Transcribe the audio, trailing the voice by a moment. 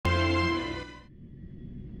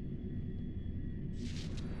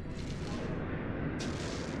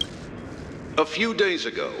A few days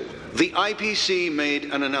ago, the IPC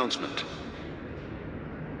made an announcement.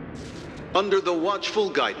 Under the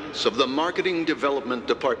watchful guidance of the Marketing Development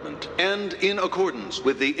Department, and in accordance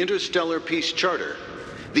with the Interstellar Peace Charter,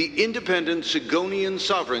 the independent Sigonian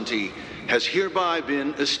sovereignty has hereby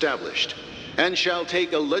been established, and shall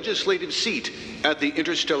take a legislative seat at the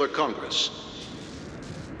Interstellar Congress.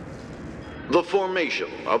 The formation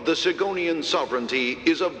of the Sigonian sovereignty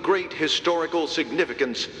is of great historical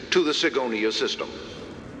significance to the Sigonia system.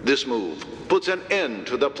 This move puts an end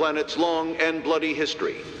to the planet's long and bloody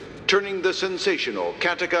history, turning the sensational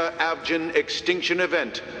Kataka-Avgin extinction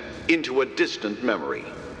event into a distant memory.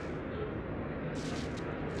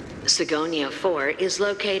 Sigonia 4 is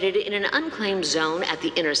located in an unclaimed zone at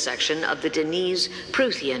the intersection of the Denise,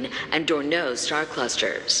 Prothean, and Dorneau star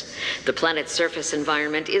clusters. The planet's surface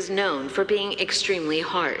environment is known for being extremely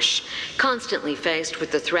harsh, constantly faced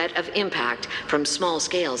with the threat of impact from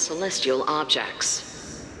small-scale celestial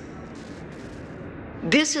objects.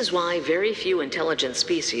 This is why very few intelligent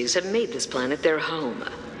species have made this planet their home,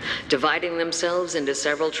 dividing themselves into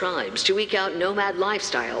several tribes to eke out nomad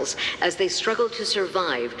lifestyles as they struggle to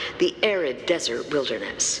survive the arid desert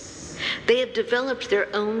wilderness. They have developed their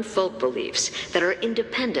own folk beliefs that are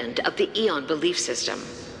independent of the Eon belief system.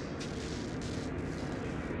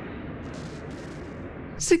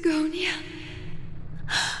 Sigonia.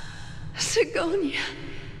 Sigonia.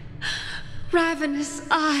 Ravenous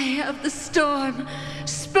eye of the storm,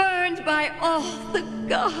 spurned by all the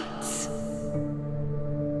gods.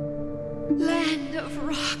 Land of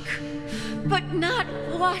rock, but not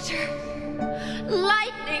water.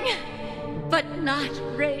 Lightning, but not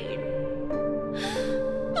rain.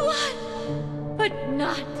 Blood, but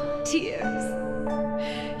not tears.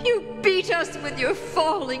 You beat us with your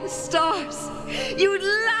falling stars. You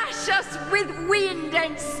lash us with wind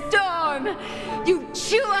and storm. You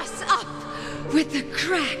chew us up with the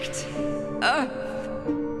cracked earth.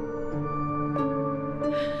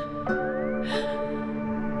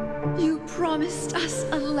 You promised us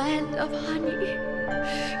a land of honey,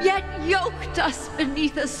 yet yoked us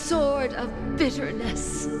beneath a sword of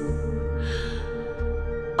bitterness.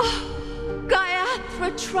 Oh,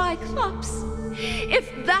 Gaiathra Triclops, if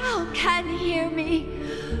thou can hear me,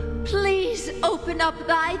 please open up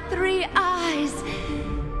thy 3 eyes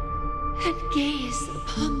and gaze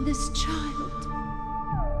upon this child.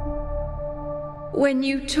 When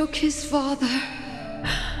you took his father,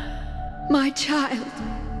 my child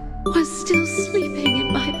was still sleeping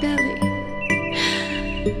in my belly.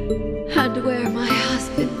 And where my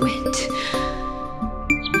husband went,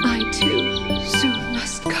 I too soon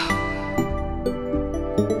must go.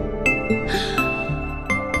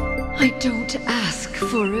 I don't ask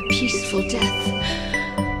for a peaceful death,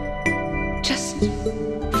 just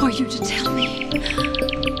for you to tell me,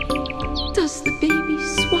 does the baby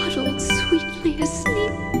swaddled sweetly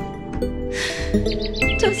asleep?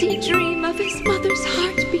 Does he dream of his mother's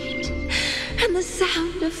heartbeat and the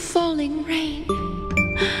sound of falling rain?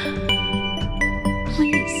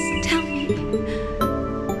 Please tell me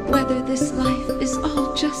whether this life is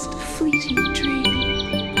all just a fleeting dream.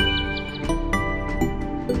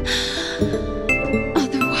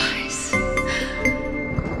 Otherwise,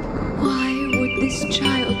 why would this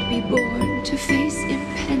child be born to face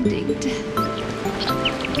impending death?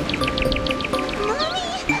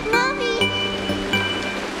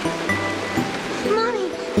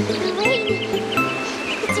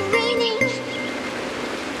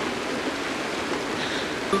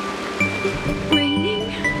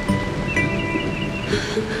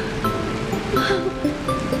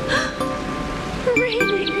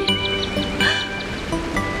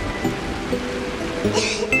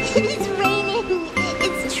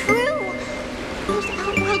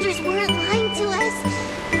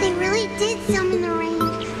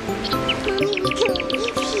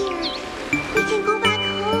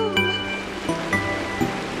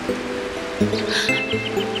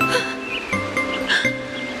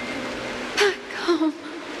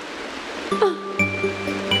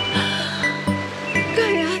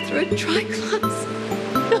 Triclops,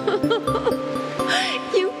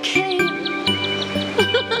 you came.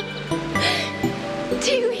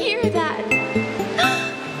 Do you hear that?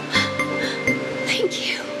 Thank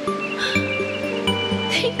you.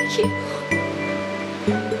 Thank you.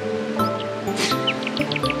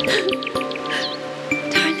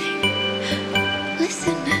 Darling,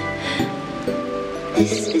 listen.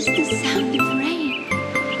 This is the sound of rain.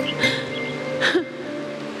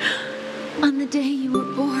 On the day you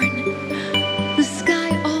were born, the sky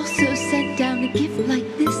also sent down a gift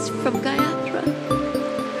like this from Gaiathra.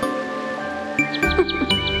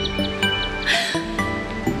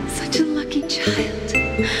 Such a lucky child.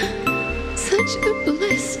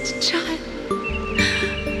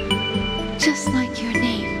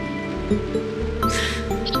 A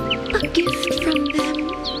gift from them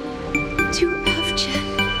to Avjen.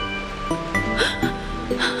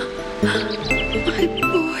 My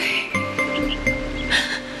boy.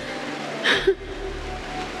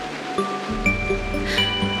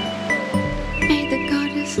 May the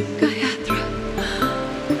goddess Gayatri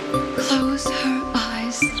close her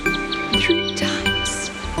eyes 3 times.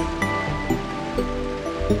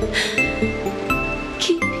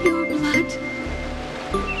 Keep your blood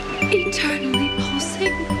eternally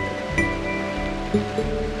pulsing.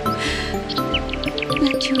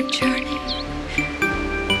 Let your journey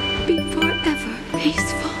be forever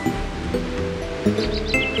peaceful.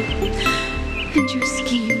 And your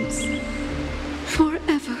schemes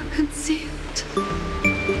forever concealed.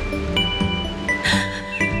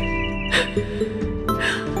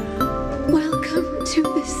 Welcome to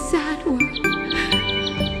this sad world,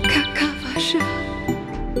 Kakavasha.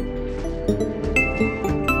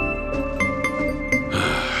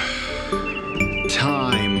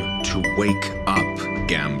 Time to wake up,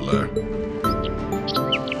 gambler.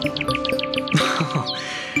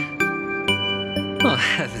 Oh,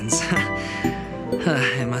 heavens.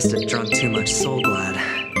 I must have drunk too much Soul Glad.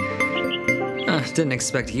 Didn't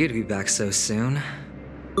expect you to be back so soon.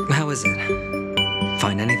 How is it?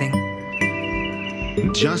 Find anything?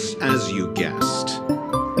 Just as you guessed.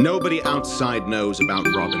 Nobody outside knows about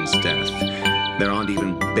Robin's death. There aren't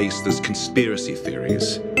even baseless conspiracy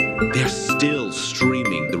theories. They're still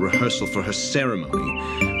streaming the rehearsal for her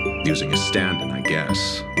ceremony, using a stand-in, I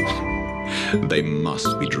guess. They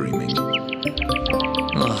must be dreaming.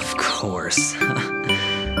 Of course.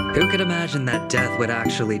 Who could imagine that death would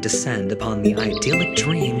actually descend upon the idyllic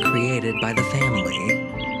dream created by the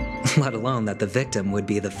family? Let alone that the victim would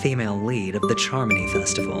be the female lead of the Charmony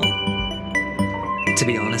Festival. To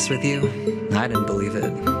be honest with you, I didn't believe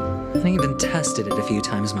it. I even tested it a few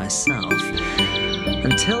times myself,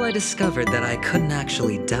 until I discovered that I couldn't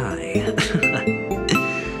actually die.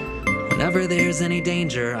 Whenever there's any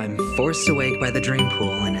danger, I'm forced awake by the dream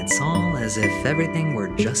pool, and it's all as if everything were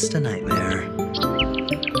just a nightmare.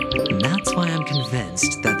 And that's why I'm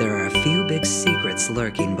convinced that there are a few big secrets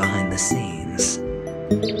lurking behind the scenes.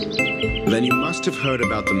 Then you must have heard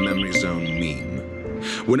about the Memory Zone meme.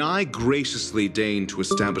 When I graciously deigned to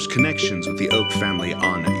establish connections with the Oak family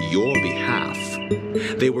on your behalf,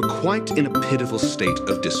 they were quite in a pitiful state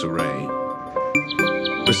of disarray.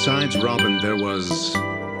 Besides Robin, there was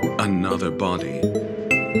another body.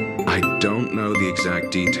 I don't know the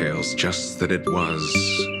exact details, just that it was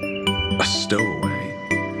a stowaway.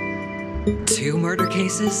 2 murder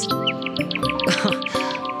cases?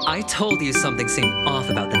 I told you something seemed off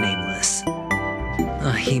about the Nameless.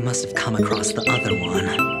 He must have come across the other one.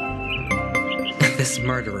 This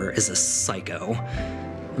murderer is a psycho.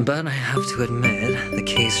 But I have to admit, the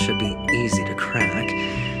case should be easy to crack.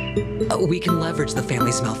 We can leverage the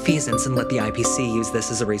family's malfeasance and let the IPC use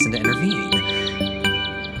this as a reason to intervene.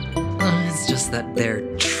 It's just that their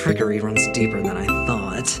trickery runs deeper than I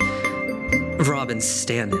thought. Robin's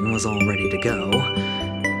stand-in was all ready to go.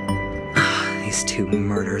 These 2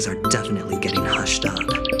 murders are definitely getting hushed up.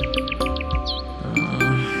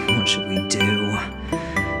 What should we do?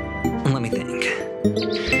 Let me think.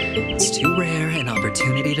 It's too rare an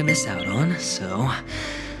opportunity to miss out on, so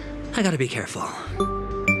I gotta be careful.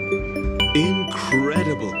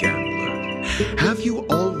 Incredible, gambler. Have you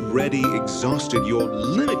already exhausted your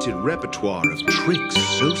limited repertoire of tricks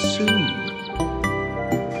so soon?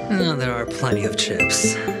 There are plenty of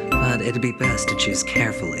chips, but it'd be best to choose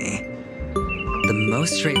carefully. The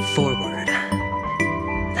most straightforward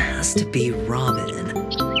has to be Robin.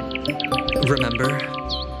 Remember?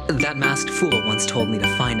 That masked fool once told me to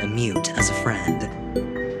find a mute as a friend.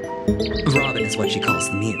 Robin is what she calls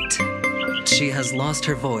the mute. She has lost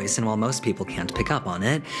her voice, and while most people can't pick up on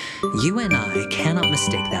it, you and I cannot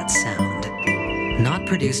mistake that sound. Not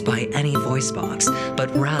produced by any voice box,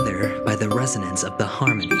 but rather by the resonance of the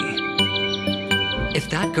harmony. If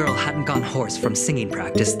that girl hadn't gone hoarse from singing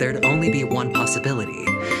practice, there'd only be one possibility.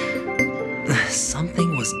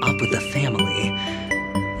 Something was up with the family.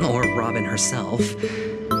 Or Robin herself.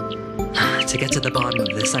 To get to the bottom of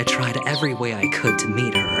this, I tried every way I could to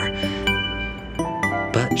meet her.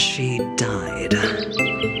 But she died.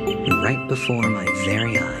 Right before my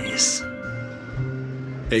very eyes.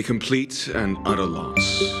 A complete and utter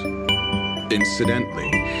loss. Incidentally,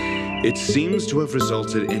 it seems to have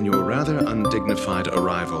resulted in your rather undignified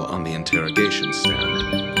arrival on the interrogation stand.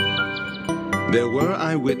 There were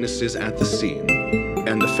eyewitnesses at the scene,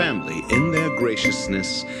 and the family, in their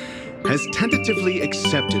graciousness, has tentatively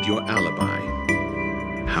accepted your alibi.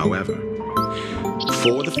 However,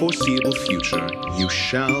 For the foreseeable future, you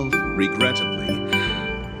shall, regrettably,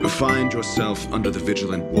 find yourself under the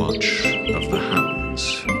vigilant watch of the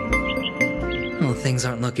hounds. Well, things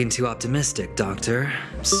aren't looking too optimistic, Doctor.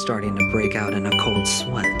 I'm starting to break out in a cold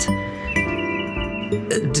sweat.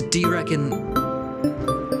 Do you reckon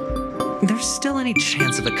there's still any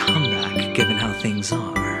chance of a comeback, given how things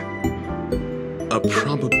are? A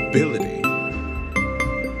probability?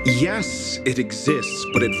 Yes, it exists,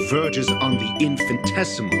 but it verges on the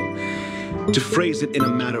infinitesimal. To phrase it in a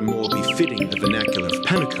manner more befitting the vernacular of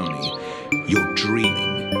Penacony, you're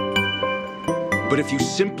dreaming. But if you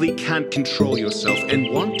simply can't control yourself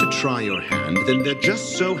and want to try your hand, then there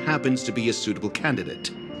just so happens to be a suitable candidate.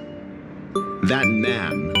 That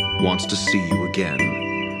man wants to see you again.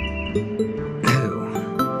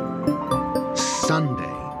 Who? Sunday.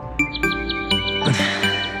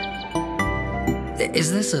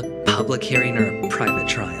 Is this a public hearing or a private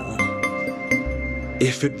trial?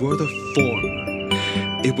 If it were the former,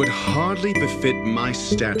 it would hardly befit my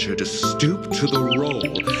stature to stoop to the role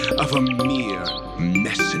of a mere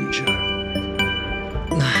messenger.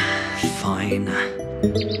 Fine.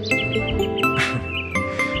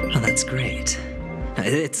 Oh, that's great.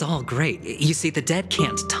 It's all great. You see, the dead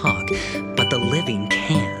can't talk, but the living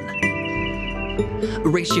can.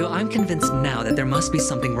 Ratio, I'm convinced now that there must be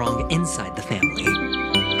something wrong inside the family.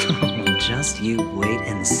 Just you wait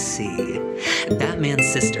and see. That man's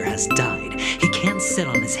sister has died. He can't sit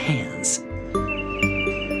on his hands.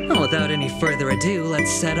 Well, without any further ado,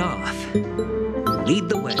 let's set off. Lead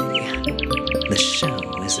the way. The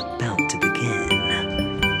show is about to begin.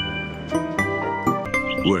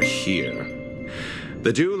 We're here.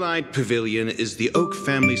 The Dewlight Pavilion is the Oak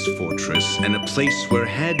family's fortress and a place where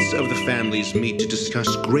heads of the families meet to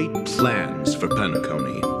discuss great plans for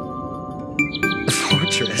Penacony.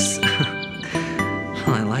 Fortress?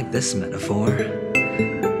 Well, I like this metaphor.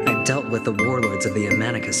 I dealt with the warlords of the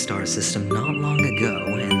Amanica star system not long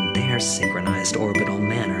ago, and their synchronized orbital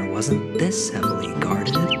manor wasn't this heavily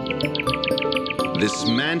guarded. This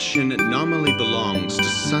mansion nominally belongs to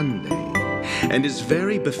Sunday, and is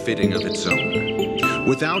very befitting of its owner.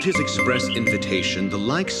 Without his express invitation, the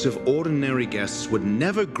likes of ordinary guests would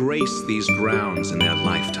never grace these grounds in their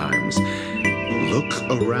lifetimes. Look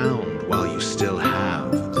around while you still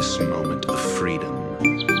have this moment of freedom.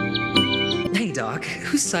 Hey, Doc,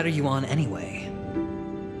 whose side are you on anyway?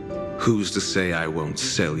 Who's to say I won't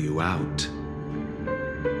sell you out?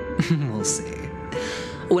 We'll see.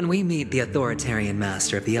 When we meet the authoritarian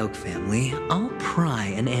master of the Oak family, I'll pry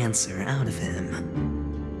an answer out of him.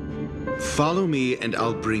 Follow me and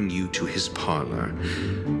I'll bring you to his parlor.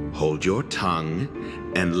 Hold your tongue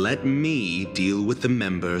and let me deal with the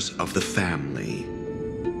members of the family.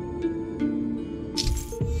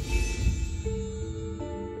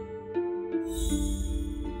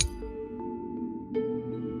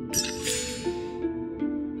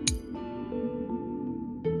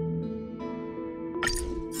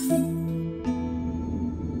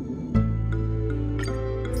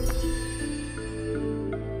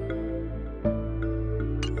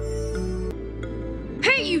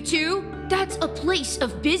 That's a place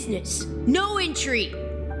of business. No entry.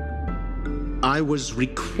 I was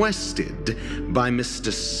requested by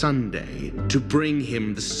Mr. Sunday to bring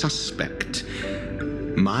him the suspect.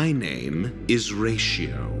 My name is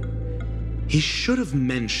Ratio. He should have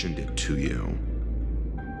mentioned it to you.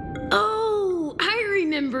 Oh, I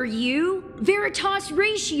remember you. Veritas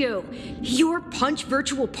Ratio. Your punch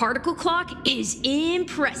virtual particle clock is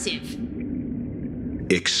impressive.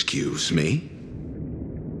 Excuse me?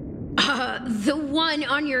 The one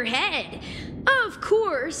on your head. Of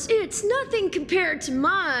course, it's nothing compared to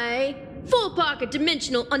my full pocket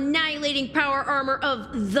dimensional annihilating power armor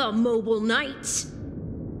of the Mobile Knights.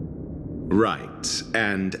 Right,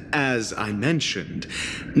 and as I mentioned,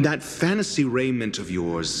 that fantasy raiment of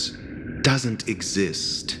yours doesn't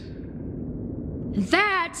exist.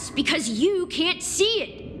 That's because you can't see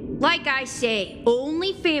it. Like I say,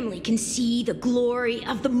 only family can see the glory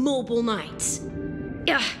of the Mobile Knights.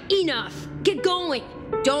 Enough. Get going.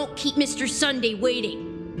 Don't keep Mr. Sunday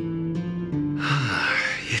waiting.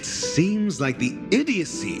 It seems like the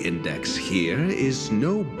idiocy index here is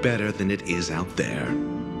no better than it is out there.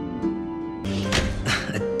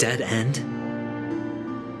 A dead end?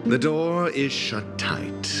 The door is shut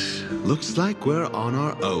tight. Looks like we're on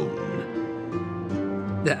our own.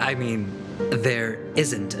 I mean, there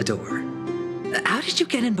isn't a door. How did you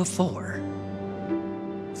get in before?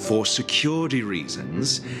 For security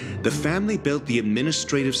reasons, the family built the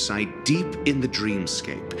administrative site deep in the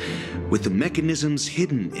dreamscape, with the mechanisms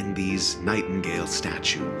hidden in these nightingale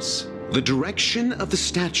statues. The direction of the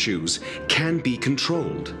statues can be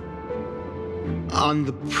controlled. On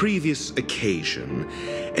the previous occasion,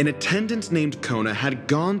 an attendant named Kona had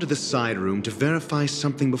gone to the side room to verify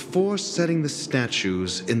something before setting the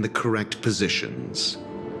statues in the correct positions.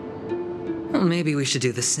 Well, maybe we should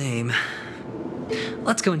do the same.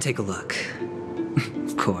 Let's go and take a look.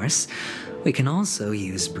 Of course, we can also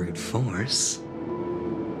use brute force.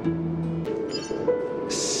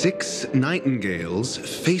 6 nightingales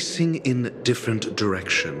facing in different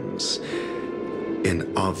directions.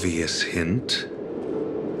 An obvious hint.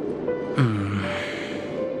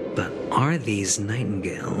 But are these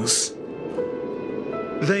nightingales?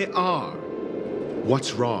 They are.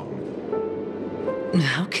 What's wrong?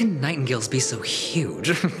 How can nightingales be so huge?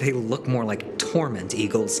 They look more like torment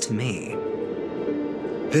eagles to me.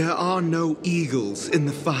 There are no eagles in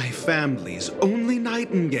the 5 families, only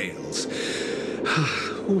nightingales.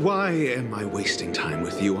 Why am I wasting time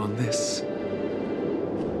with you on this?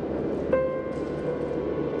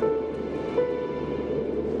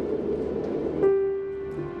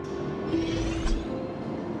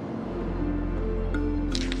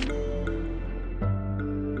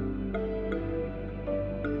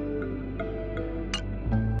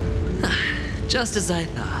 Just as I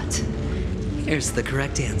thought. Here's the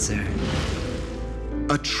correct answer.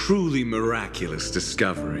 A truly miraculous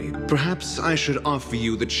discovery. Perhaps I should offer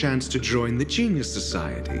you the chance to join the Genius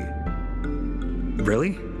Society.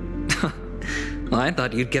 Really? Well, I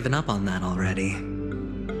thought you'd given up on that already.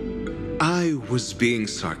 I was being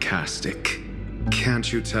sarcastic.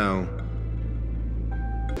 Can't you tell?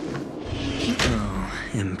 Oh,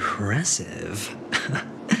 impressive.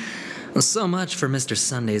 So much for Mr.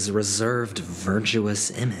 Sunday's reserved,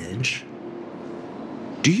 virtuous image.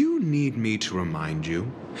 Do you need me to remind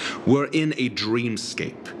you? We're in a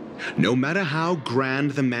dreamscape. No matter how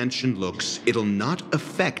grand the mansion looks, it'll not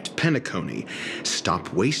affect Penacony.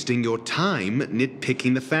 Stop wasting your time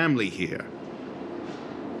nitpicking the family here.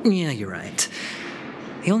 Yeah, you're right.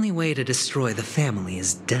 The only way to destroy the family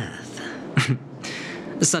is death.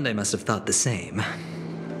 Sunday must have thought the same.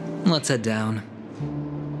 Let's head down.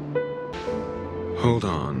 Hold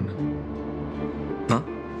on. Huh?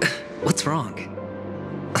 What's wrong?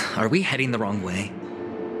 Are we heading the wrong way?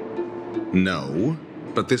 No,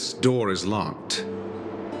 but this door is locked.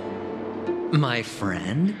 My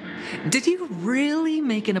friend? Did you really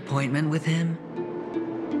make an appointment with him?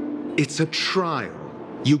 It's a trial.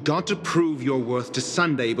 You got to prove your worth to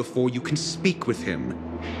Sunday before you can speak with him.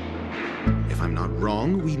 If I'm not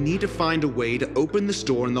wrong, we need to find a way to open this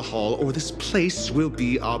door in the hall, or this place will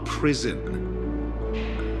be our prison.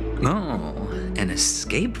 Oh, an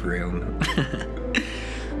escape room.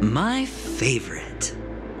 My favorite.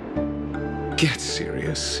 Get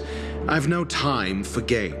serious. I've no time for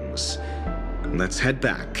games. Let's head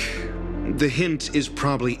back. The hint is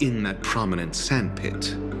probably in that prominent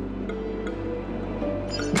sandpit.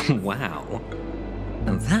 Wow.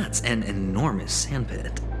 That's an enormous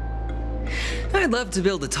sandpit. I'd love to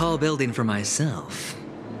build a tall building for myself.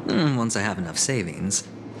 Once I have enough savings.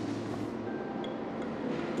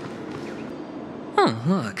 Oh,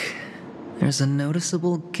 look. There's a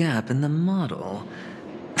noticeable gap in the model.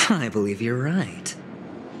 I believe you're right.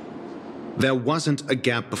 There wasn't a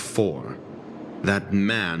gap before. That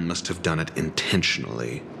man must have done it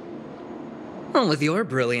intentionally. Well, with your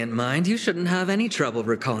brilliant mind, you shouldn't have any trouble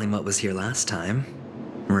recalling what was here last time.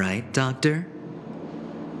 Right, Doctor?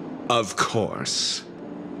 Of course.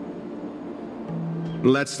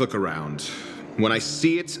 Let's look around. When I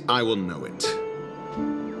see it, I will know it.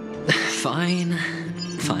 Fine.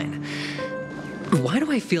 Fine. Why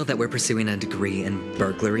do I feel that we're pursuing a degree in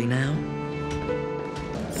burglary now?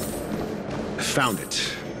 Found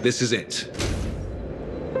it. This is it.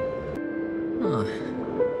 Huh.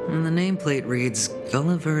 And the nameplate reads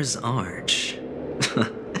Gulliver's Arch.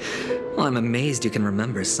 Well, I'm amazed you can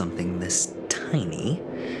remember something this tiny.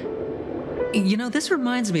 You know, this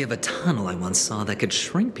reminds me of a tunnel I once saw that could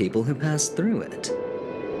shrink people who passed through it.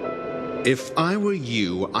 If I were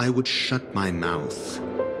you, I would shut my mouth.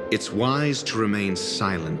 It's wise to remain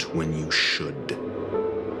silent when you should.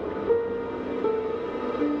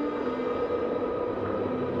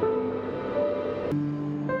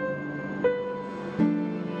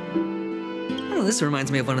 Oh, this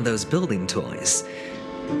reminds me of one of those building toys.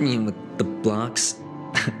 You know, with the blocks.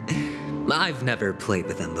 I've never played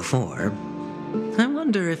with them before. I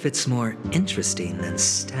wonder if it's more interesting than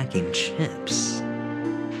stacking chips.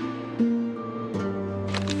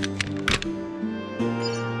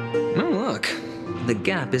 Oh, look. The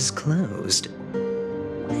gap is closed.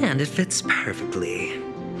 And it fits perfectly.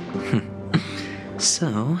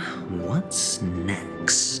 So, what's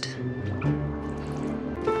next?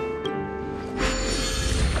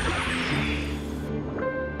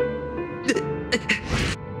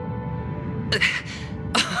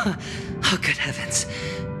 Oh, good heavens.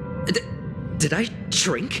 Did I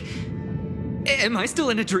drink? Am I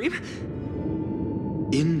still in a dream?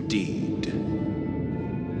 Indeed.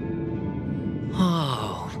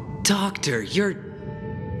 Oh, Doctor, you're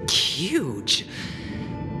huge.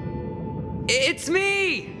 It's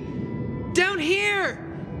me! Down here!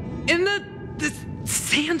 In the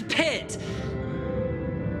sand pit!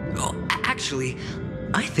 Oh, actually,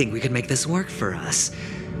 I think we could make this work for us.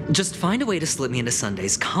 Just find a way to slip me into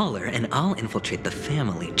Sunday's collar, and I'll infiltrate the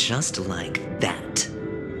family just like that.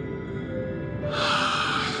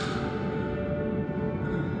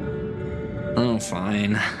 Oh,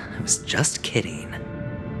 fine. I was just kidding.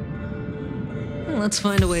 Let's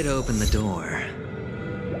find a way to open the door.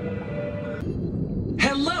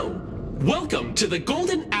 Hello! Welcome to the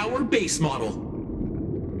Golden Hour base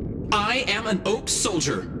model. I am an Oak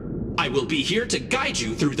soldier. I will be here to guide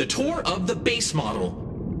you through the tour of the base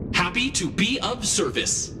model. Happy to be of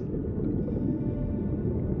service.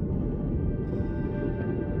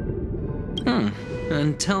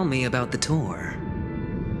 And tell me about the tour.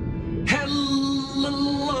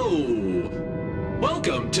 Hello!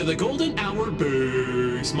 Welcome to the Golden Hour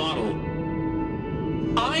base model.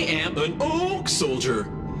 I am an Oak soldier.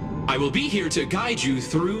 I will be here to guide you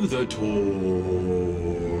through the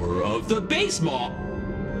tour of the base model.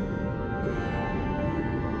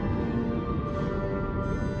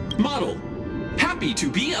 Happy to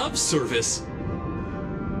be of service.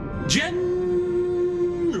 Generating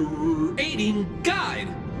guide.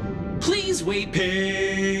 Please wait patient.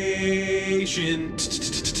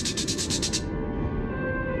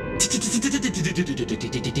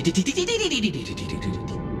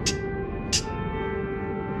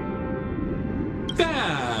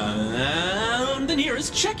 Found the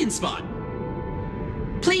nearest check-in spot.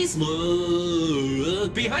 Please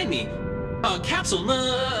look behind me. A capsule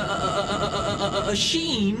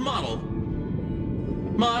machine model.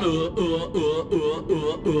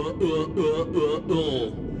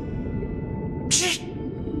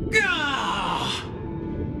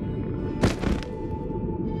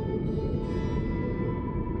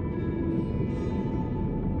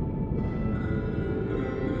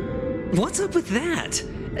 What's up with that?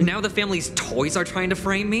 Now the family's toys are trying to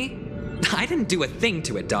frame me? I didn't do a thing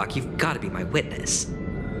to it, Doc. You've got to be my witness.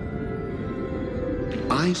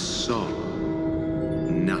 I saw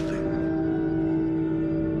nothing.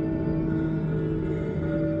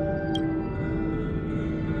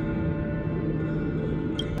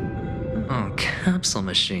 Oh, capsule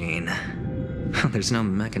machine. There's no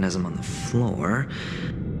mechanism on the floor.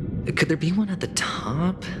 Could there be one at the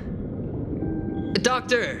top?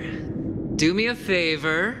 Doctor, do me a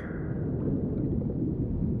favor.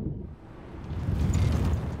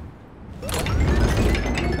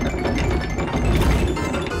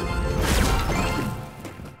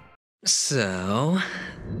 So,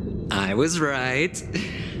 I was right.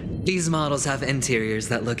 These models have interiors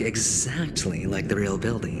that look exactly like the real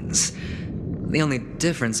buildings. The only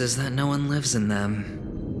difference is that no one lives in them.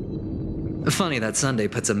 Funny that Sunday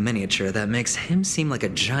puts a miniature that makes him seem like a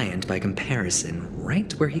giant by comparison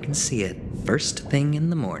right where he can see it first thing in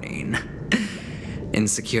the morning.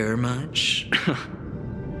 Insecure much?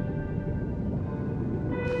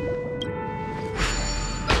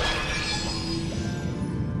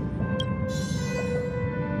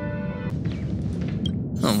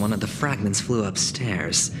 Oh, one of the fragments flew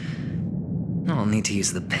upstairs. I'll need to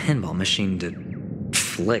use the pinball machine to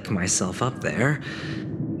flick myself up there.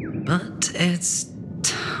 But it's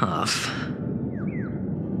tough.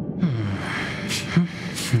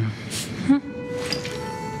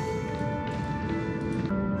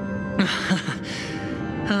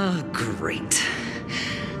 Oh, great.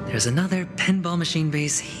 There's another pinball machine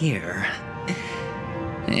base here.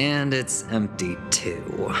 And it's empty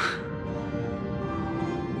too.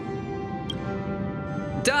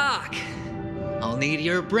 Doc! I'll need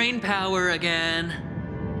your brain power again.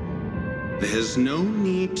 There's no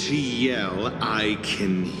need to yell. I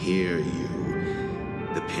can hear you.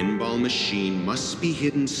 The pinball machine must be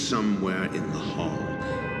hidden somewhere in the hall,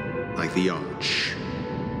 like the arch.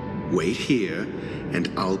 Wait here, and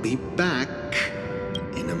I'll be back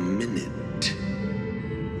in a minute.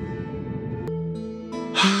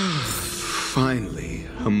 Finally,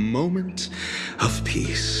 a moment of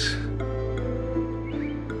peace.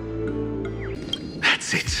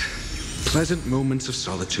 That's it. Pleasant moments of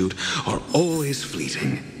solitude are always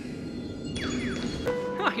fleeting.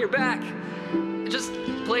 Oh, you're back. Just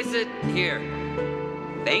place it here.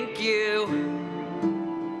 Thank you.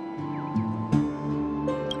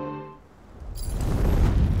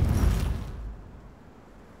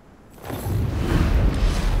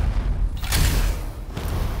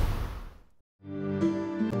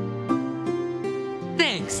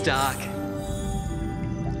 Thanks, Doc.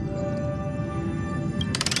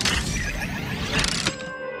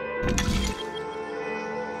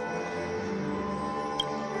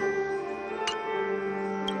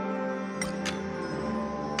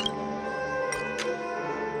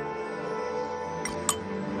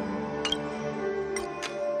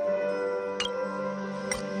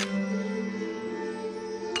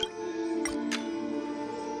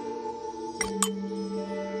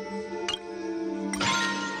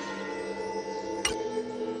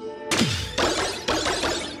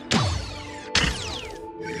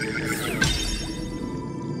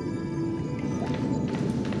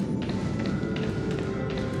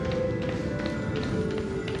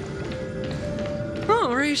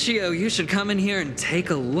 Horatio, you should come in here and take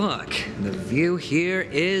a look. The view here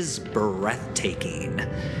is breathtaking.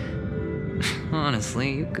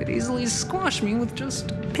 Honestly, you could easily squash me with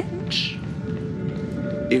just a pinch.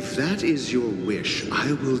 If that is your wish,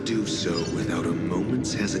 I will do so without a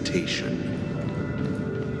moment's hesitation.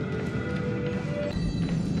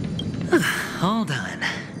 All done.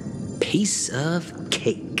 Piece of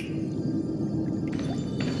cake.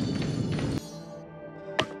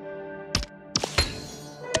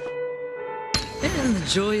 And the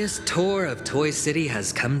joyous tour of Toy City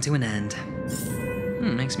has come to an end.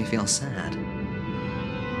 Makes me feel sad.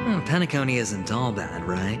 Penacony isn't all bad,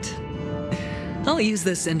 right? I'll use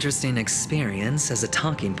this interesting experience as a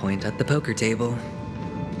talking point at the poker table.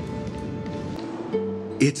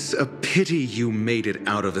 It's a pity you made it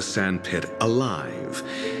out of the sandpit alive.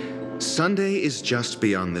 Sunday is just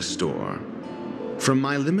beyond this door. From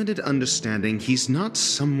my limited understanding, he's not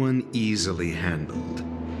someone easily handled.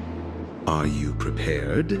 Are you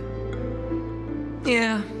prepared?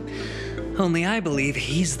 Yeah, only I believe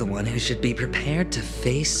he's the one who should be prepared to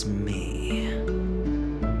face me.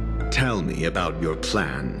 Tell me about your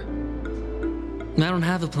plan. I don't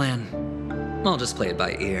have a plan. I'll just play it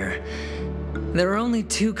by ear. There are only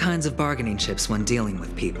two kinds of bargaining chips when dealing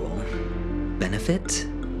with people: benefit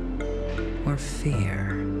or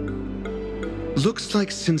fear. Looks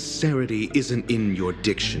like sincerity isn't in your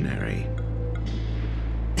dictionary.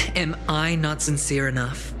 Am I not sincere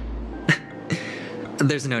enough?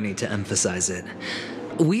 There's no need to emphasize it.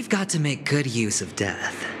 We've got to make good use of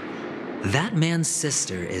death. That man's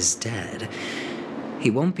sister is dead.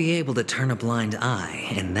 He won't be able to turn a blind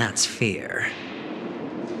eye, and that's fear.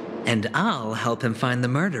 And I'll help him find the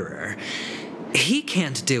murderer. He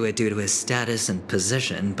can't do it due to his status and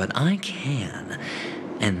position, but I can.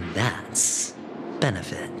 And that's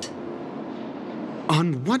benefit.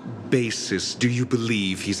 On what basis do you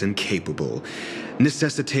believe he's incapable,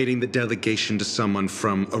 necessitating the delegation to someone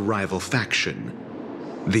from a rival faction?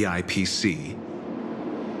 The IPC?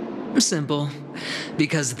 Simple.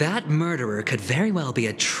 Because that murderer could very well be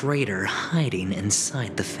a traitor hiding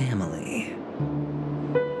inside the family.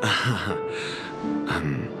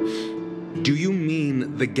 Do you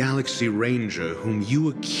mean the Galaxy Ranger whom you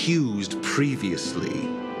accused previously?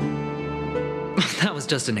 That was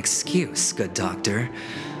just an excuse, good doctor.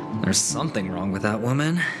 There's something wrong with that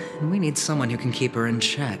woman, and we need someone who can keep her in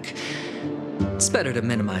check. It's better to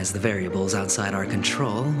minimize the variables outside our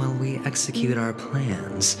control while we execute our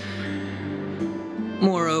plans.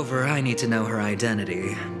 Moreover, I need to know her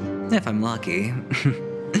identity. If I'm lucky.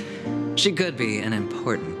 She could be an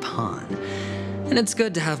important pawn, and it's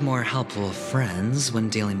good to have more helpful friends when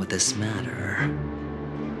dealing with this matter.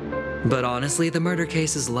 But honestly, the murder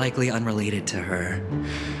case is likely unrelated to her.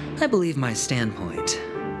 I believe my standpoint.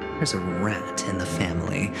 There's a rat in the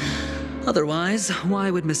family. Otherwise, why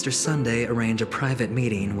would Mr. Sunday arrange a private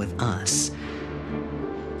meeting with us?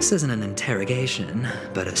 This isn't an interrogation,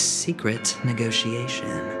 but a secret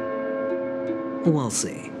negotiation. We'll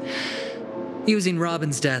see. Using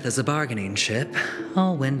Robin's death as a bargaining chip,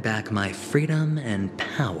 I'll win back my freedom and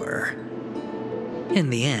power. In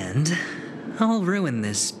the end, I'll ruin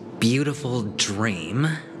this beautiful dream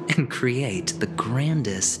and create the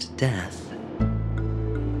grandest death.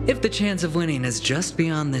 If the chance of winning is just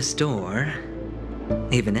beyond this door,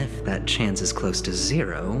 even if that chance is close to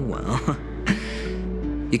zero, well,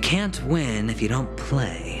 you can't win if you don't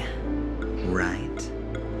play, right?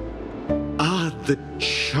 Ah, the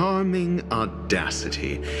charming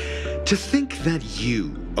audacity. To think that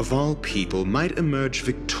you, of all people, might emerge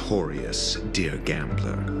victorious, dear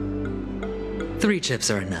gambler. 3 chips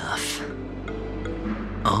are enough.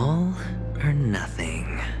 All or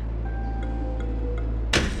nothing.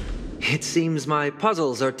 It seems my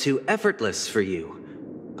puzzles are too effortless for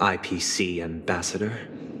you, IPC Ambassador.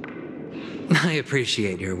 I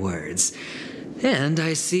appreciate your words. And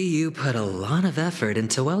I see you put a lot of effort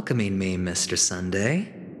into welcoming me, Mr.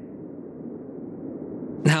 Sunday.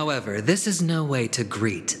 However, this is no way to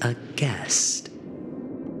greet a guest.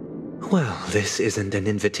 Well, this isn't an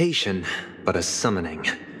invitation, but a summoning.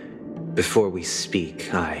 Before we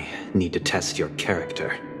speak, I need to test your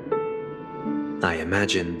character. I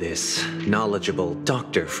imagine this knowledgeable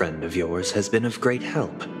doctor friend of yours has been of great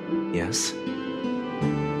help, yes?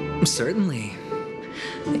 Certainly.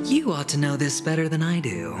 You ought to know this better than I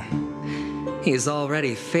do. He's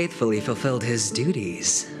already faithfully fulfilled his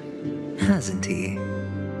duties, hasn't he?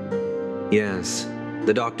 Yes,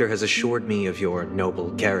 the doctor has assured me of your noble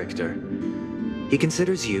character. He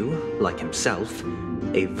considers you, like himself,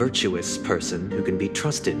 a virtuous person who can be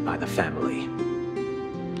trusted by the family.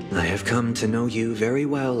 I have come to know you very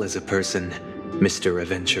well as a person, Mr.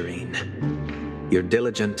 Aventurine. You're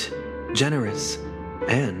diligent, generous,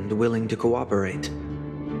 and willing to cooperate.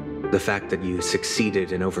 The fact that you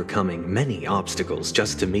succeeded in overcoming many obstacles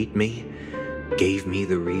just to meet me gave me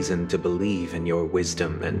the reason to believe in your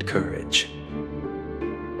wisdom and courage.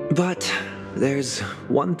 But there's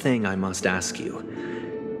one thing I must ask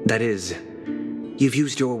you. That is, you've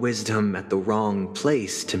used your wisdom at the wrong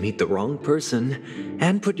place to meet the wrong person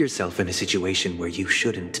and put yourself in a situation where you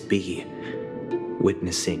shouldn't be,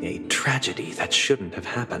 witnessing a tragedy that shouldn't have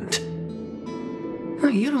happened.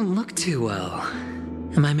 You don't look too well.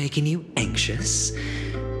 Am I making you anxious?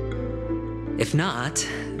 If not,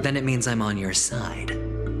 then it means I'm on your side.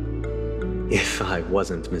 If I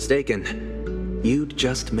wasn't mistaken, you'd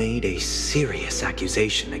just made a serious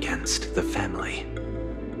accusation against the family.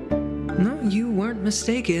 No, you weren't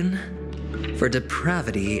mistaken. For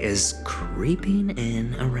depravity is creeping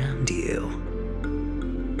in around you.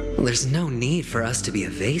 There's no need for us to be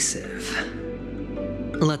evasive.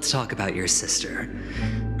 Let's talk about your sister.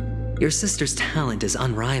 Your sister's talent is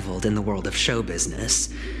unrivaled in the world of show business.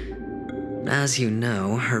 As you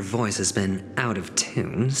know, her voice has been out of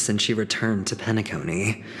tune since she returned to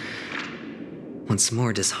Penacony. What's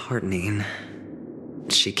more disheartening,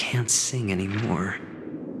 she can't sing anymore.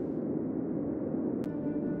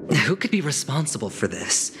 Who could be responsible for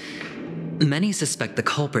this? Many suspect the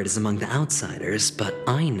culprit is among the outsiders, but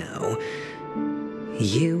I know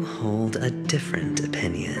you hold a different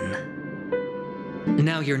opinion.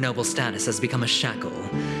 Now your noble status has become a shackle,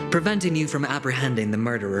 preventing you from apprehending the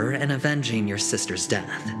murderer and avenging your sister's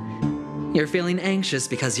death. You're feeling anxious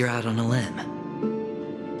because you're out on a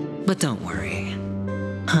limb. But don't worry,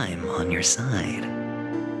 I'm on your side.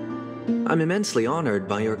 I'm immensely honored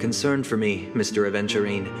by your concern for me, Mr.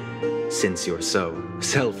 Aventurine. Since you're so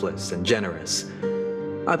selfless and generous,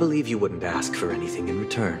 I believe you wouldn't ask for anything in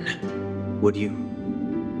return, would you?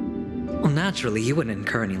 Well, naturally, you wouldn't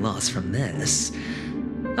incur any loss from this.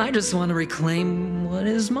 I just want to reclaim what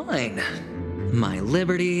is mine. My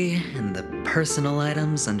liberty and the personal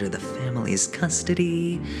items under the family's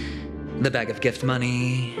custody, the bag of gift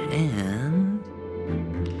money, and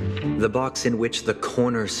the box in which the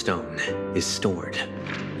cornerstone is stored.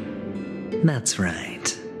 That's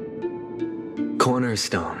right.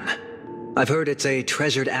 Cornerstone. I've heard it's a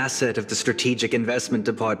treasured asset of the Strategic Investment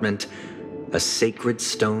Department. A sacred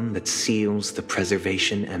stone that seals the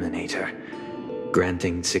Preservation Emanator,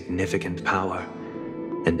 granting significant power,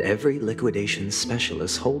 and every liquidation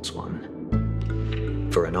specialist holds one.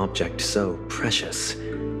 For an object so precious,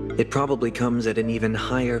 it probably comes at an even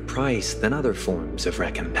higher price than other forms of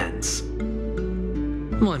recompense.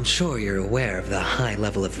 Well, I'm sure you're aware of the high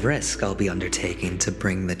level of risk I'll be undertaking to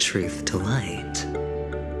bring the truth to light.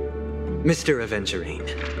 Mr.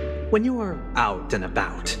 Aventurine, when you are out and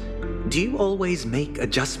about, do you always make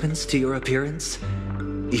adjustments to your appearance?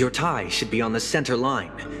 Your tie should be on the center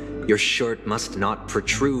line. Your shirt must not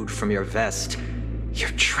protrude from your vest. Your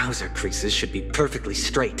trouser creases should be perfectly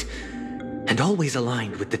straight and always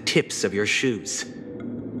aligned with the tips of your shoes.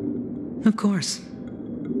 Of course.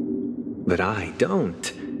 But I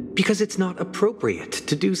don't, because it's not appropriate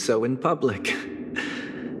to do so in public.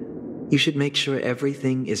 You should make sure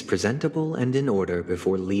everything is presentable and in order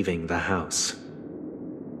before leaving the house.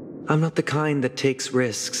 I'm not the kind that takes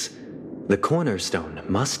risks. The cornerstone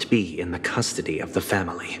must be in the custody of the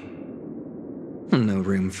family. No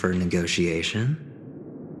room for negotiation.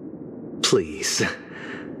 Please,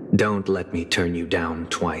 don't let me turn you down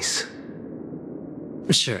twice.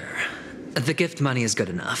 Sure. The gift money is good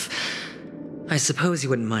enough. I suppose you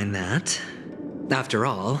wouldn't mind that. After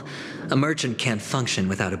all, a merchant can't function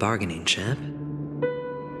without a bargaining chip.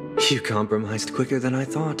 You compromised quicker than I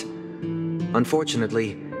thought.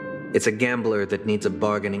 Unfortunately, It's a gambler that needs a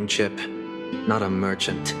bargaining chip, not a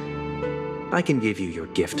merchant. I can give you your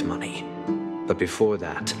gift money, but before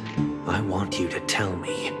that, I want you to tell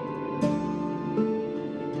me.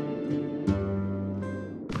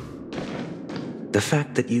 The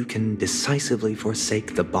fact that you can decisively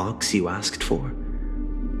forsake the box you asked for,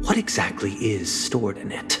 what exactly is stored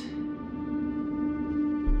in it?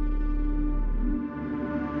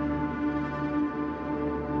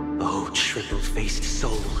 Oh, triple-faced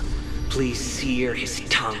soul, please sear his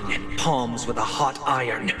tongue and palms with a hot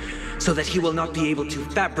iron, so that he will not be able to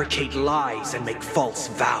fabricate lies and make false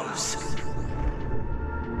vows.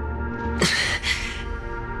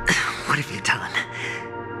 What have you done?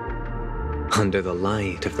 Under the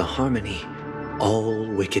light of the harmony, all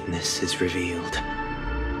wickedness is revealed.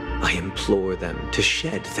 I implore them to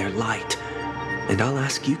shed their light, and I'll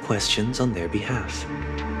ask you questions on their behalf.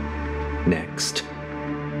 Next,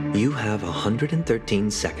 you have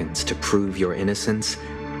 113 seconds to prove your innocence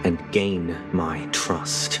and gain my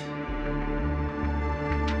trust.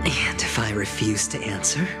 And if I refuse to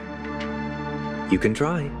answer? You can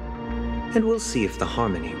try, and we'll see if the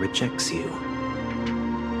harmony rejects you.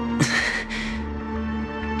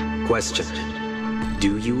 Question: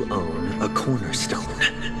 do you own a cornerstone?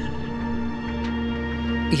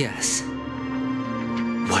 Yes.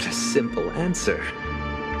 What a simple answer.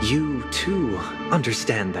 You, too,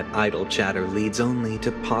 understand that idle chatter leads only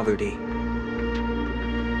to poverty.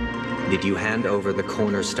 Did you hand over the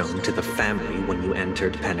cornerstone to the family when you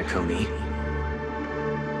entered Penacony?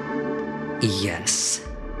 Yes.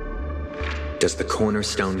 Does the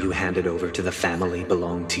cornerstone you handed over to the family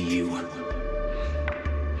belong to you?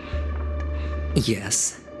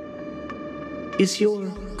 Yes. Is your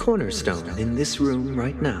cornerstone in this room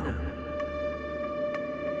right now?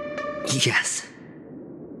 Yes.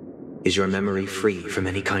 Is your memory free from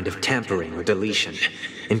any kind of tampering or deletion,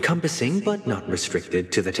 encompassing but not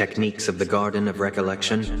restricted to the techniques of the Garden of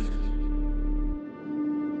Recollection?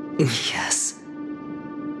 Yes.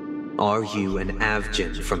 Are you an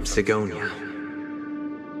Avgin from Sigonia?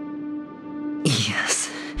 Yes.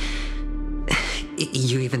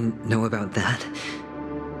 You even know about that?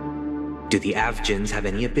 Do the Avgins have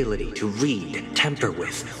any ability to read, tamper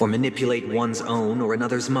with, or manipulate one's own or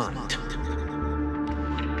another's mind?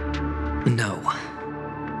 No.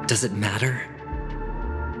 Does it matter?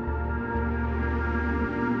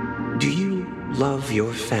 Do you love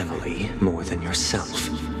your family more than yourself?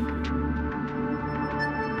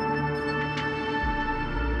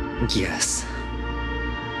 Yes.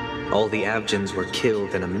 All the Avgins were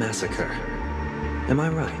killed in a massacre. Am I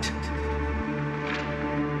right?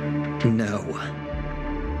 No.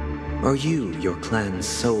 Are you your clan's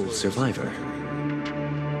sole survivor?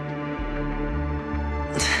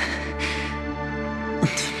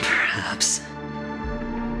 Perhaps.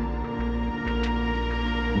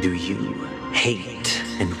 Do you hate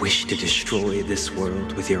and wish to destroy this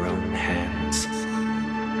world with your own hands?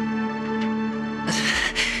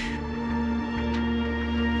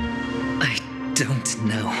 I don't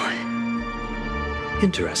know.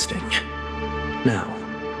 Interesting. Now,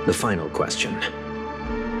 the final question.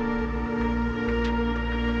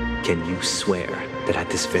 Can you swear that at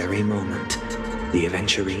this very moment, the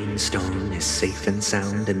Aventurine stone is safe and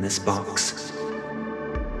sound in this box?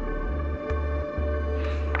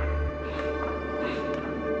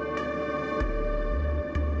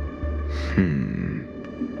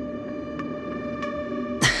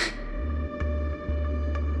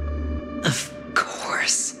 Of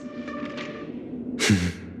course.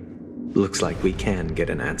 Looks like we can get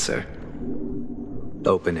an answer.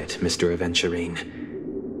 Open it, Mr. Aventurine.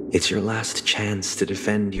 It's your last chance to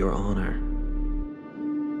defend your honor.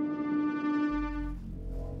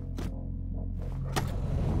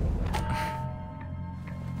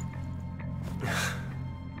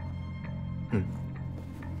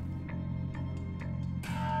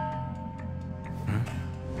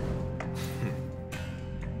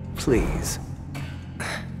 Please.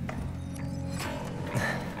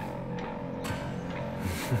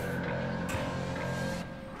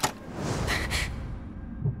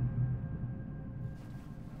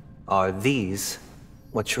 Are these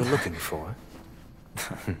what you're looking for?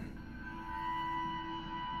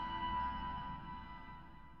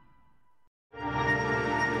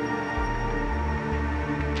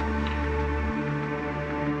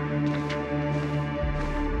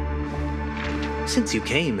 Since you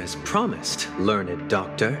came as promised, learned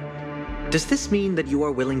doctor, does this mean that you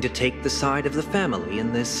are willing to take the side of the family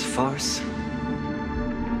in this farce?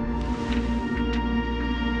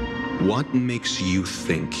 What makes you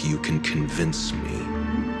think you can convince me?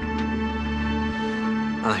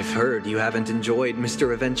 I've heard you haven't enjoyed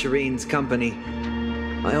Mr. Aventurine's company.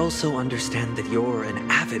 I also understand that you're an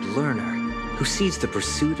avid learner who sees the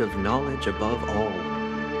pursuit of knowledge above all.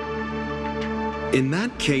 In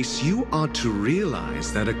that case, you ought to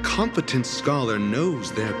realize that a competent scholar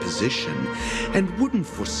knows their position and wouldn't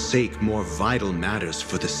forsake more vital matters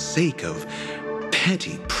for the sake of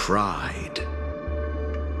petty pride.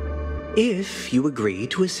 If you agree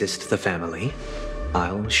to assist the family,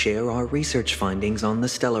 I'll share our research findings on the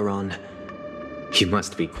Stellaron. You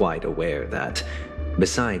must be quite aware that,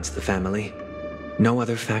 besides the family, no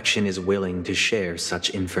other faction is willing to share such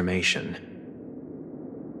information.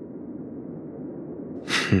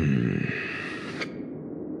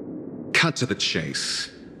 Cut to the chase.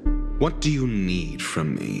 What do you need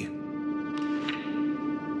from me?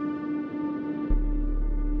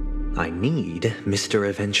 I need Mr.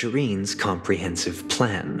 Aventurine's comprehensive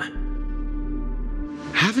plan.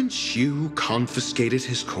 Haven't you confiscated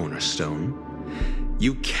his cornerstone?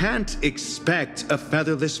 You can't expect a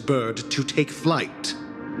featherless bird to take flight.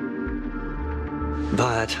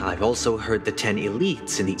 But I've also heard the 10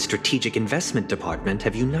 elites in the Strategic Investment Department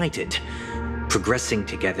have united, progressing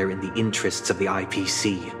together in the interests of the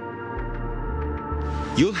IPC.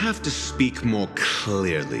 You'll have to speak more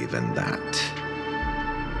clearly than that.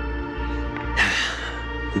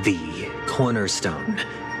 The cornerstone,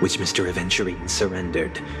 which Mr. Aventurine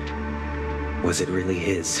surrendered. Was it really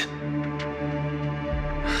his?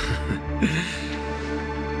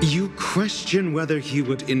 You question whether he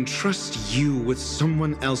would entrust you with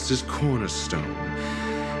someone else's cornerstone.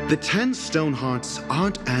 The 10 Stonehearts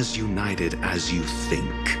aren't as united as you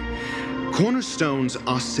think. Cornerstones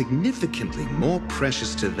are significantly more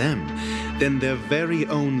precious to them than their very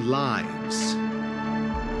own lives.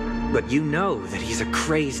 But you know that he's a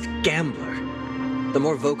crazed gambler. The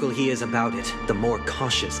more vocal he is about it, the more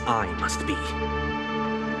cautious I must be.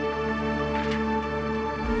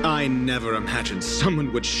 I never imagined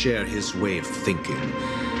someone would share his way of thinking.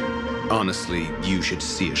 Honestly, you should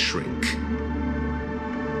see a shrink.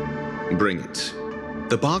 Bring it.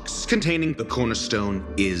 The box containing the cornerstone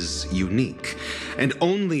is unique, and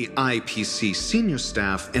only IPC senior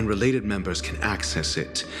staff and related members can access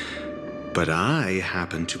it. But I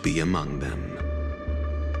happen to be among them.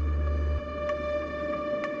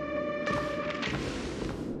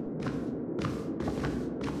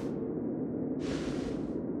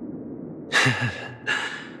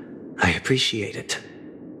 I appreciate it.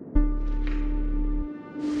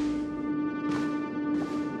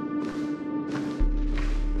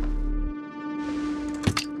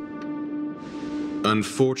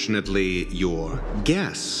 Unfortunately, your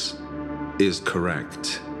guess is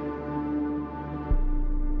correct.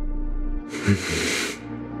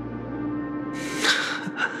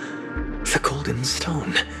 The golden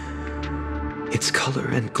stone. Its color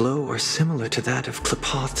and glow are similar to that of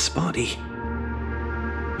Klepoth's body.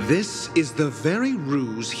 This is the very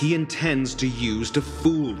ruse he intends to use to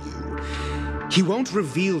fool you. He won't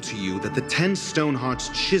reveal to you that the 10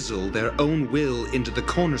 Stonehearts chisel their own will into the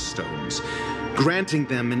cornerstones, granting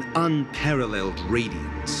them an unparalleled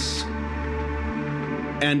radiance.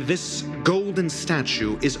 And this golden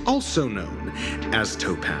statue is also known as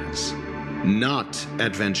Topaz, not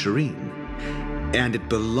Adventurine, and it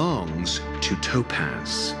belongs to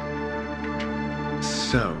Topaz.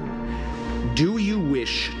 So, do you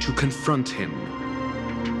wish to confront him?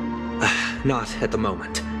 Not at the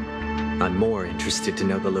moment. I'm more interested to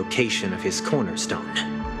know the location of his cornerstone.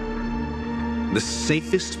 The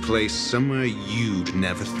safest place somewhere you'd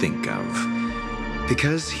never think of.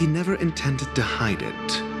 Because he never intended to hide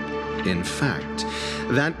it. In fact,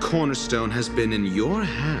 that cornerstone has been in your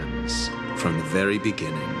hands from the very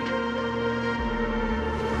beginning.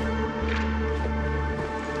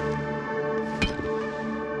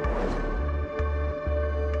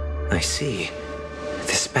 I see.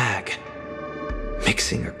 This bag.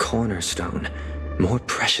 Mixing a cornerstone, more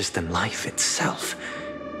precious than life itself,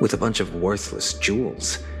 with a bunch of worthless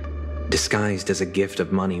jewels, disguised as a gift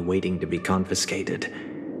of money waiting to be confiscated,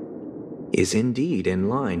 is indeed in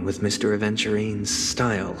line with Mr. Aventurine's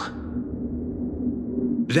style.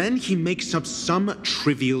 Then he makes up some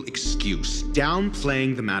trivial excuse,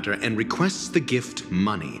 downplaying the matter, and requests the gift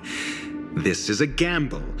money. This is a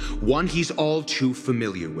gamble, one he's all too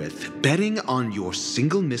familiar with, betting on your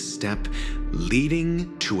single misstep,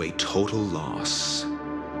 leading to a total loss.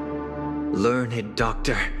 Learned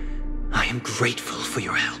doctor, I am grateful for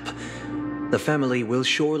your help. The family will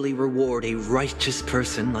surely reward a righteous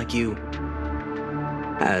person like you.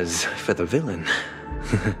 As for the villain,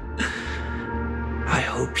 I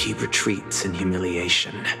hope he retreats in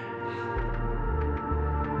humiliation.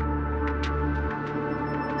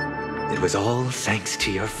 It was all thanks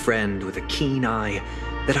to your friend with a keen eye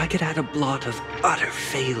that I could add a blot of utter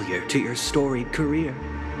failure to your storied career.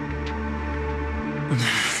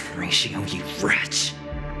 Ratio, you wretch.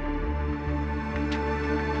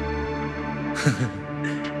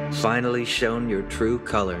 Finally shown your true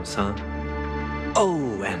colors, huh?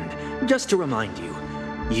 Oh, and just to remind you,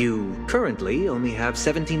 you currently only have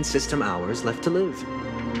 17 system hours left to live.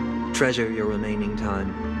 Treasure your remaining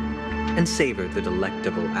time and savor the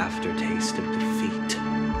delectable aftertaste of defeat.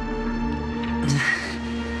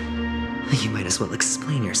 You might as well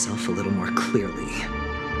explain yourself a little more clearly.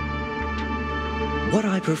 What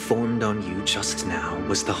I performed on you just now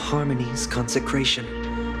was the Harmony's consecration.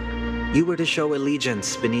 You were to show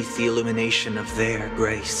allegiance beneath the illumination of their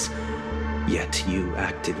grace. Yet you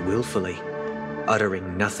acted willfully,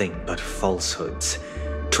 uttering nothing but falsehoods,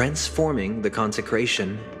 transforming the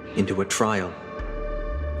consecration into a trial.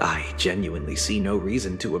 I genuinely see no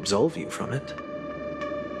reason to absolve you from it.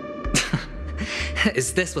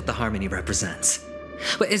 Is this what the Harmony represents?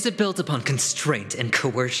 Is it built upon constraint and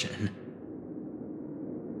coercion?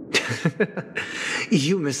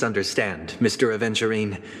 You misunderstand, Mr.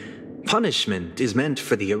 Aventurine. Punishment is meant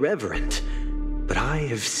for the irreverent, but I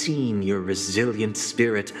have seen your resilient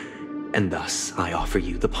spirit, and thus I offer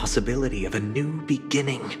you the possibility of a new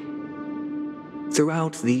beginning.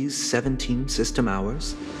 Throughout these 17 system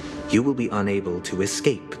hours, you will be unable to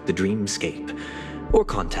escape the dreamscape or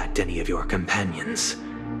contact any of your companions.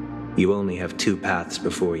 You only have 2 paths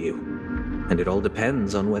before you, and it all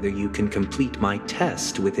depends on whether you can complete my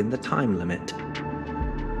test within the time limit.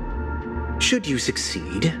 Should you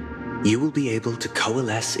succeed, you will be able to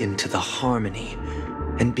coalesce into the Harmony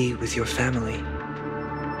and be with your family.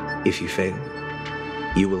 If you fail,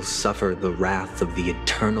 you will suffer the wrath of the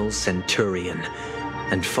eternal Centurion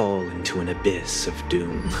and fall into an abyss of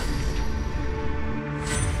doom.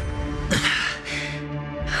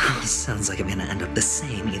 Sounds like I'm gonna end up the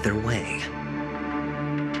same either way.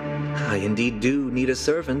 I indeed do need a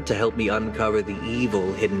servant to help me uncover the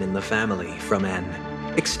evil hidden in the family from an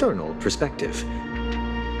external perspective.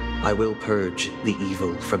 I will purge the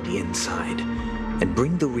evil from the inside and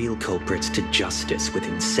bring the real culprits to justice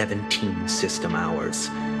within 17 system hours.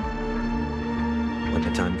 When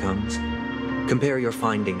the time comes, compare your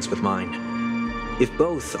findings with mine. If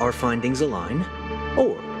both our findings align,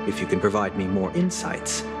 or if you can provide me more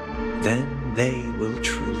insights, then they will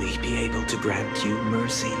truly be able to grant you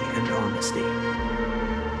mercy and honesty.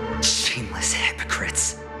 Shameless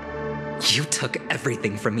hypocrites. You took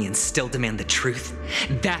everything from me and still demand the truth?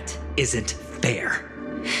 That isn't fair.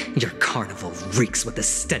 Your carnival reeks with the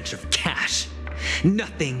stench of cash.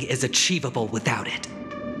 Nothing is achievable without it.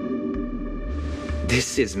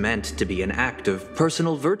 This is meant to be an act of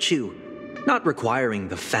personal virtue, not requiring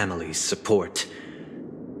the family's support.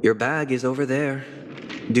 Your bag is over there.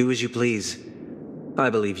 Do as you please.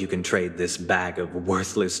 I believe you can trade this bag of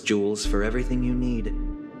worthless jewels for everything you need.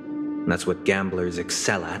 That's what gamblers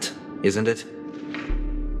excel at, isn't it?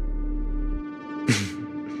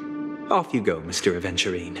 Off you go, Mr.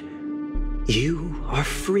 Aventurine. You are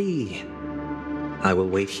free. I will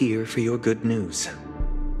wait here for your good news.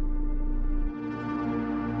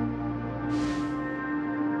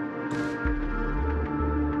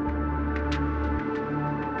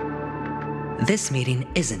 This meeting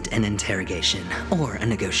isn't an interrogation or a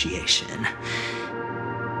negotiation.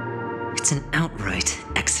 It's an outright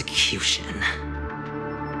execution.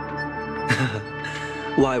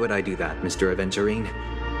 Why would I do that, Mr. Aventurine?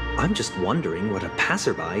 I'm just wondering what a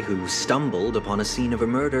passerby who stumbled upon a scene of a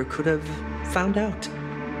murder could have found out.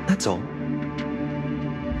 That's all.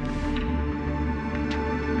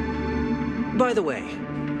 By the way,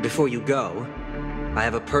 before you go, I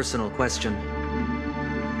have a personal question.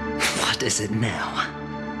 What is it now?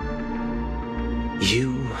 Do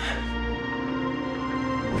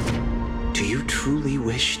you truly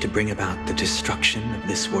wish to bring about the destruction of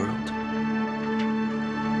this world?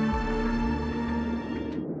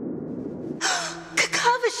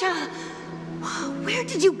 Kakavasha! Where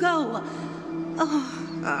did you go?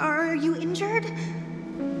 Oh, are you injured?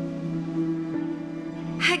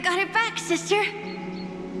 I got it back, sister.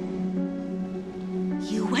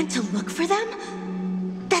 You went to look for them?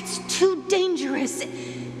 That's too dangerous.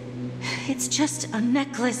 It's just a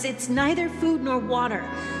necklace. It's neither food nor water.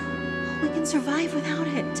 We can survive without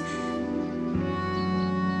it.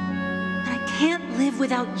 But I can't live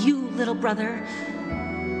without you, little brother.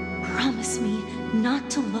 Promise me not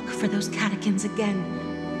to look for those catechins again,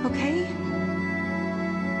 okay?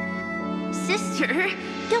 Sister,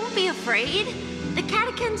 don't be afraid. The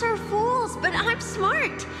catechins are fools, but I'm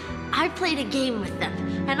smart. I played a game with them,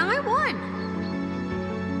 and I won.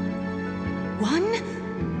 won?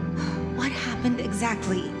 What happened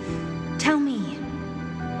exactly? Tell me.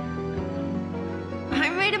 I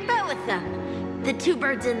made a bet with them. The two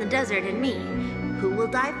birds in the desert and me. Who will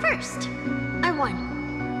die first? I won.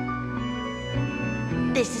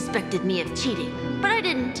 They suspected me of cheating, but I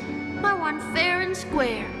didn't. I won fair and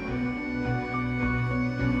square.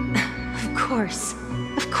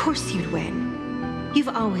 Of course you'd win. You've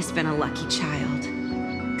always been a lucky child.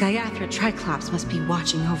 Gaiathra Triclops must be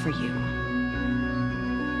watching over you.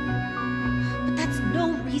 But that's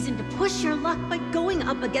no reason to push your luck by going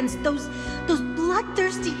up against those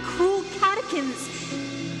bloodthirsty, cruel catechins.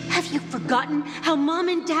 Have you forgotten how Mom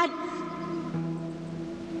and Dad...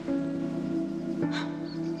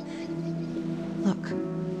 Look,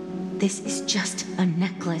 this is just a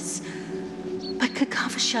necklace. But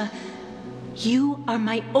Kakavasha, you are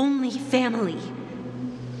my only family.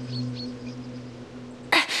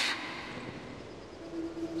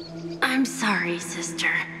 I'm sorry,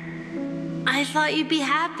 sister. I thought you'd be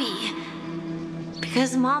happy.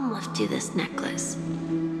 Because Mom left you this necklace.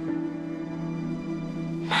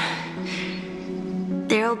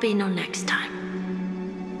 There'll be no next time.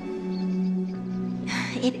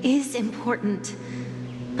 It is important,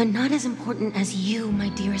 but not as important as you, my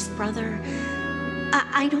dearest brother.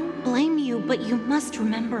 I don't blame you, but you must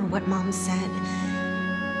remember what Mom said.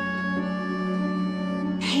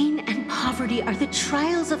 Pain and poverty are the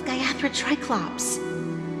trials of Gaiathra Triclops.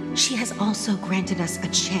 She has also granted us a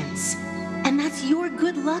chance, and that's your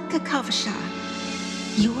good luck, Kakavasha.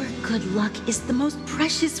 Your good luck is the most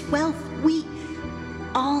precious wealth we,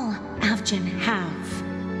 all Avgin, have.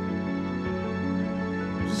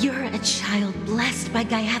 You're a child blessed by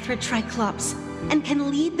Gaiathra Triclops and can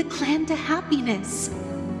lead the clan to happiness.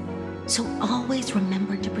 So always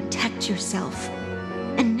remember to protect yourself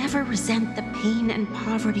and never resent the pain and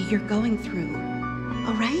poverty you're going through.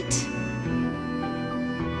 All right?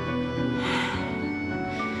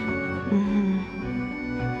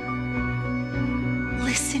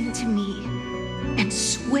 Listen to me and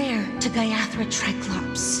swear to Gaiathra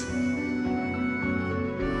Triclops.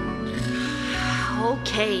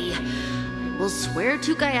 Okay. We'll swear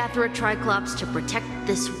to Gaiathra Triclops to protect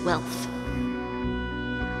this wealth.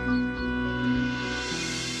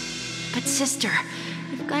 But sister,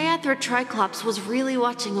 if Gaiathra Triclops was really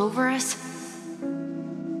watching over us,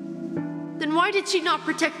 then why did she not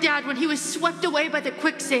protect Dad when he was swept away by the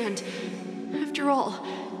quicksand? After all,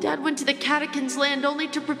 Dad went to the Catechins' land only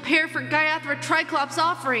to prepare for Gaiathra Triclops'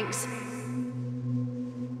 offerings.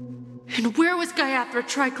 And where was Gaiathra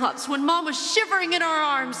Triclops when Mom was shivering in our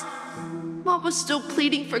arms? Mom was still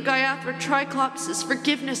pleading for Gaiathra Triclops'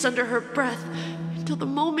 forgiveness under her breath until the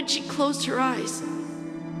moment she closed her eyes.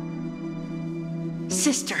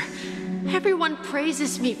 Sister, everyone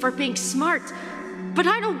praises me for being smart, but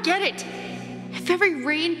I don't get it. If every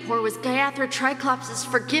rain pour was Gaiathra Triclops'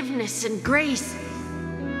 forgiveness and grace,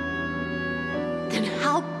 then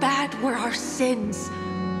how bad were our sins?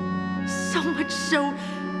 So much so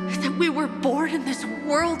that we were born in this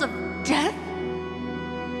world of death?